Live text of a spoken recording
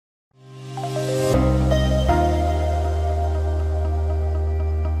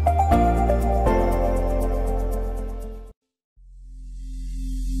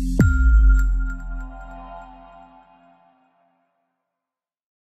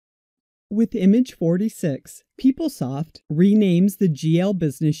With Image 46, PeopleSoft renames the GL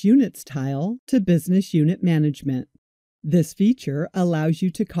Business Units tile to Business Unit Management. This feature allows you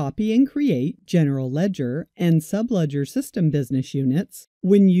to copy and create General Ledger and Subledger System business units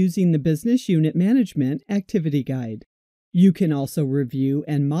when using the Business Unit Management Activity Guide. You can also review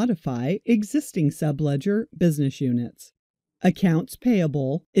and modify existing Subledger business units. Accounts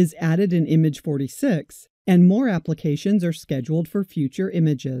Payable is added in Image 46, and more applications are scheduled for future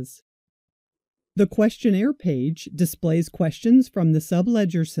images. The questionnaire page displays questions from the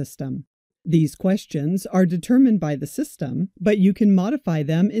Subledger system. These questions are determined by the system, but you can modify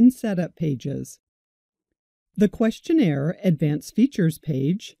them in setup pages. The Questionnaire Advanced Features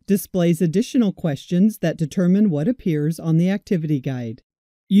page displays additional questions that determine what appears on the activity guide.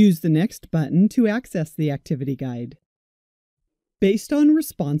 Use the Next button to access the activity guide. Based on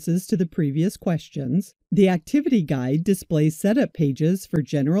responses to the previous questions, the activity guide displays setup pages for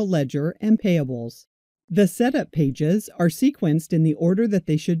General Ledger and Payables. The setup pages are sequenced in the order that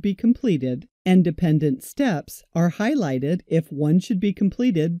they should be completed, and dependent steps are highlighted if one should be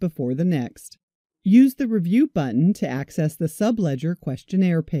completed before the next. Use the Review button to access the Subledger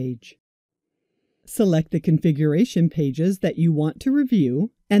questionnaire page. Select the configuration pages that you want to review,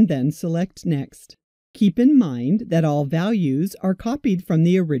 and then select Next. Keep in mind that all values are copied from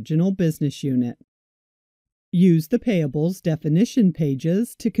the original business unit. Use the Payables definition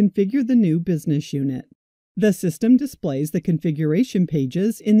pages to configure the new business unit. The system displays the configuration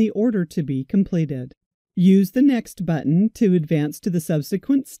pages in the order to be completed. Use the Next button to advance to the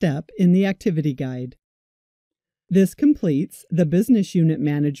subsequent step in the activity guide. This completes the Business Unit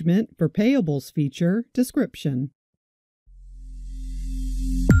Management for Payables feature description.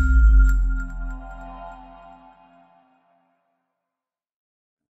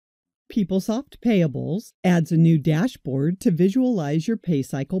 PeopleSoft Payables adds a new dashboard to visualize your pay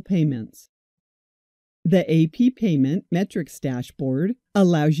cycle payments. The AP Payment Metrics dashboard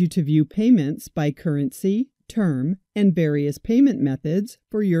allows you to view payments by currency, term, and various payment methods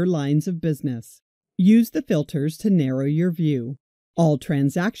for your lines of business. Use the filters to narrow your view. All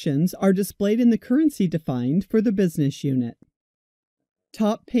transactions are displayed in the currency defined for the business unit.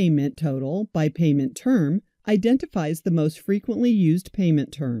 Top Payment Total by Payment Term identifies the most frequently used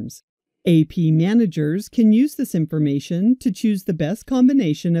payment terms. AP managers can use this information to choose the best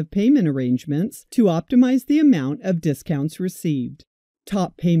combination of payment arrangements to optimize the amount of discounts received.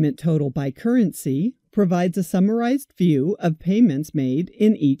 Top Payment Total by Currency provides a summarized view of payments made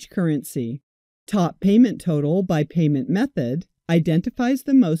in each currency. Top Payment Total by Payment Method identifies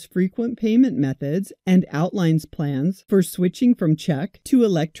the most frequent payment methods and outlines plans for switching from check to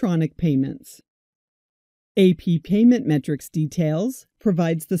electronic payments. AP Payment Metrics Details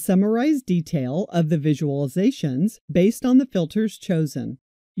provides the summarized detail of the visualizations based on the filters chosen.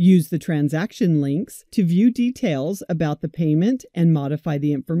 Use the transaction links to view details about the payment and modify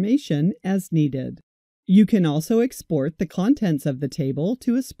the information as needed. You can also export the contents of the table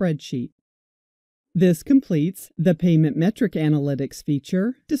to a spreadsheet. This completes the Payment Metric Analytics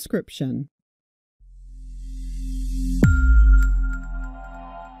feature description.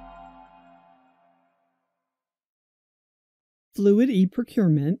 Fluid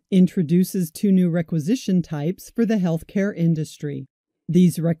eProcurement introduces two new requisition types for the healthcare industry.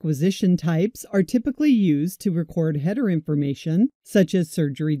 These requisition types are typically used to record header information such as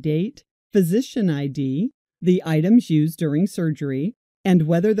surgery date, physician ID, the items used during surgery, and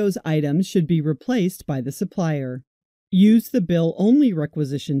whether those items should be replaced by the supplier. Use the bill-only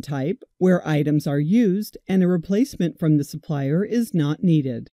requisition type where items are used and a replacement from the supplier is not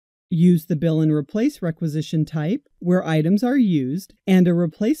needed. Use the bill and replace requisition type where items are used and a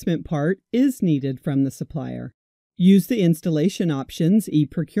replacement part is needed from the supplier. Use the Installation Options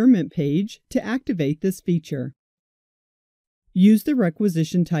eProcurement page to activate this feature. Use the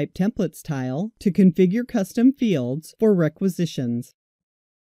Requisition Type Templates tile to configure custom fields for requisitions.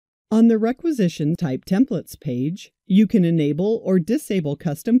 On the Requisition Type Templates page, you can enable or disable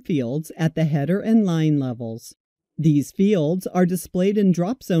custom fields at the header and line levels. These fields are displayed in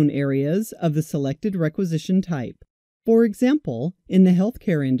drop zone areas of the selected requisition type. For example, in the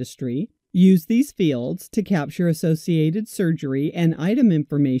healthcare industry, use these fields to capture associated surgery and item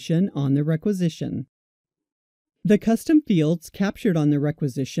information on the requisition. The custom fields captured on the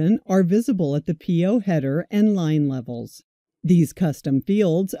requisition are visible at the PO header and line levels. These custom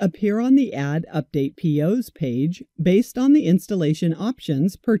fields appear on the Add Update POs page based on the Installation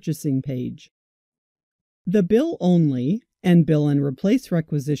Options purchasing page. The bill only and bill and replace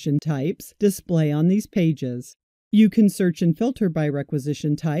requisition types display on these pages. You can search and filter by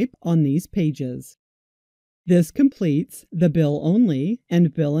requisition type on these pages. This completes the Bill Only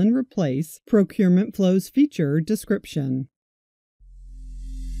and Bill and Replace Procurement Flows feature description.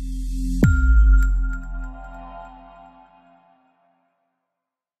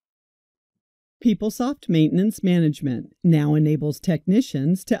 PeopleSoft Maintenance Management now enables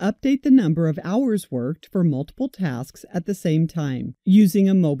technicians to update the number of hours worked for multiple tasks at the same time using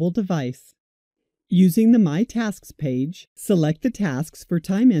a mobile device. Using the My Tasks page, select the tasks for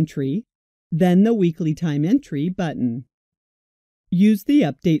time entry, then the Weekly Time Entry button. Use the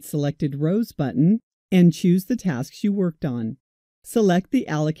Update Selected Rows button and choose the tasks you worked on. Select the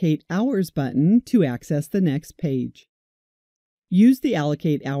Allocate Hours button to access the next page. Use the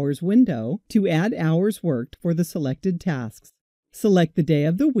Allocate Hours window to add hours worked for the selected tasks. Select the day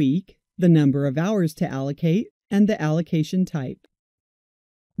of the week, the number of hours to allocate, and the allocation type.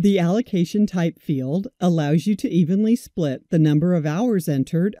 The Allocation Type field allows you to evenly split the number of hours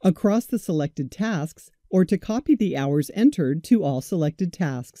entered across the selected tasks or to copy the hours entered to all selected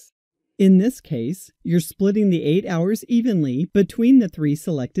tasks. In this case, you're splitting the 8 hours evenly between the 3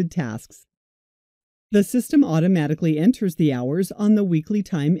 selected tasks. The system automatically enters the hours on the Weekly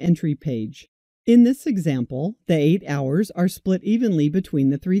Time Entry page. In this example, the 8 hours are split evenly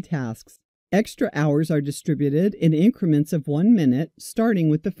between the 3 tasks. Extra hours are distributed in increments of 1 minute, starting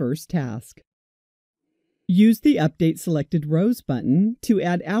with the first task. Use the Update Selected Rows button to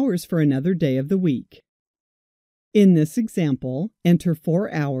add hours for another day of the week. In this example, enter 4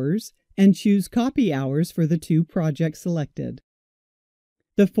 hours and choose Copy Hours for the 2 projects selected.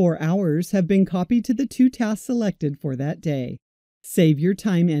 The 4 hours have been copied to the 2 tasks selected for that day. Save your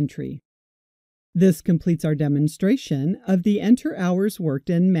time entry. This completes our demonstration of the Enter Hours Worked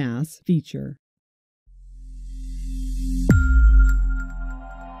in Masse feature.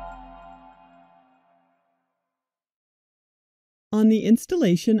 On the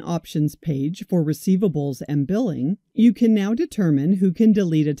Installation Options page for Receivables and Billing, you can now determine who can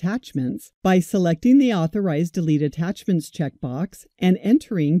delete attachments by selecting the Authorized Delete Attachments checkbox and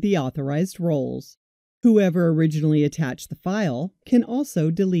entering the authorized roles. Whoever originally attached the file can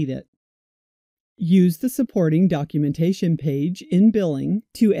also delete it. Use the supporting documentation page in Billing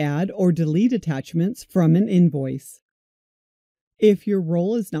to add or delete attachments from an invoice. If your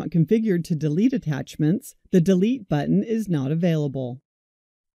role is not configured to delete attachments, the Delete button is not available.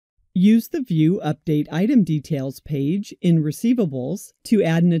 Use the View Update Item Details page in Receivables to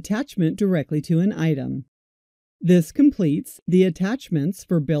add an attachment directly to an item. This completes the Attachments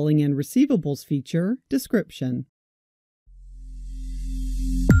for Billing and Receivables feature description.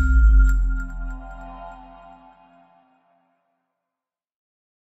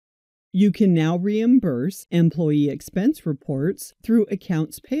 You can now reimburse employee expense reports through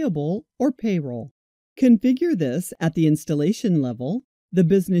accounts payable or payroll. Configure this at the installation level, the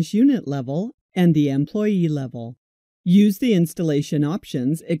business unit level, and the employee level. Use the Installation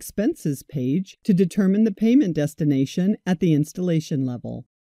Options Expenses page to determine the payment destination at the installation level.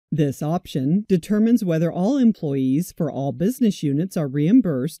 This option determines whether all employees for all business units are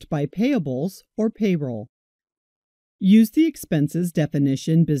reimbursed by payables or payroll. Use the Expenses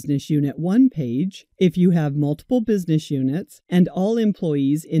Definition Business Unit 1 page if you have multiple business units and all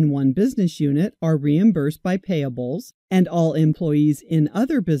employees in one business unit are reimbursed by payables and all employees in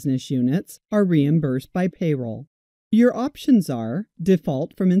other business units are reimbursed by payroll. Your options are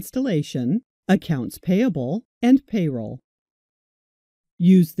Default from Installation, Accounts Payable, and Payroll.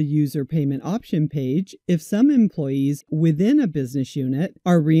 Use the User Payment Option page if some employees within a business unit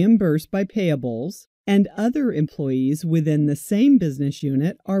are reimbursed by payables and other employees within the same business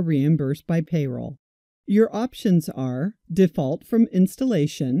unit are reimbursed by payroll. Your options are Default from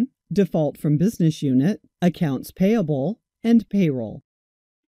Installation, Default from Business Unit, Accounts Payable, and Payroll.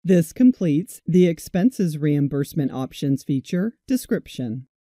 This completes the Expenses Reimbursement Options feature description.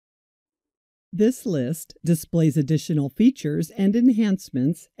 This list displays additional features and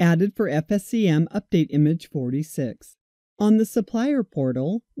enhancements added for FSCM Update Image 46. On the Supplier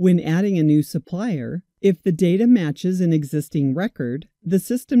portal, when adding a new supplier, if the data matches an existing record, the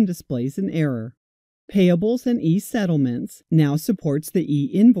system displays an error. Payables and e-settlements now supports the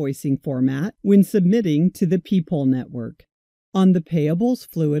e-invoicing format when submitting to the People network. On the Payables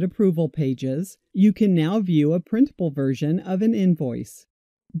Fluid Approval pages, you can now view a printable version of an invoice.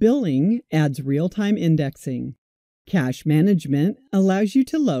 Billing adds real-time indexing. Cash Management allows you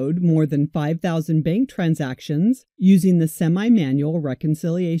to load more than 5,000 bank transactions using the semi-manual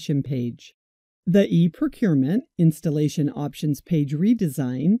reconciliation page. The e-Procurement Installation Options page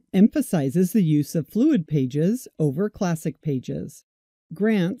redesign emphasizes the use of fluid pages over classic pages.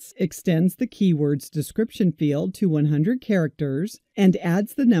 Grants extends the keyword's description field to 100 characters and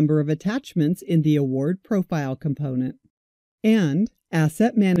adds the number of attachments in the award profile component. And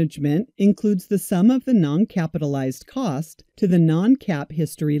Asset Management includes the sum of the non-capitalized cost to the non-cap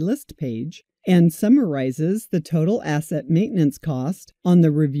history list page and summarizes the total asset maintenance cost on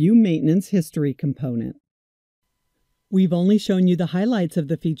the Review Maintenance History component. We've only shown you the highlights of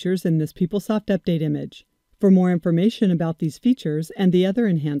the features in this PeopleSoft Update Image. For more information about these features and the other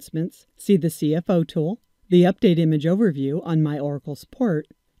enhancements, see the CFO tool, the Update Image overview on My Oracle Support,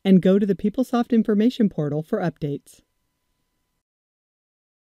 and go to the PeopleSoft Information Portal for updates.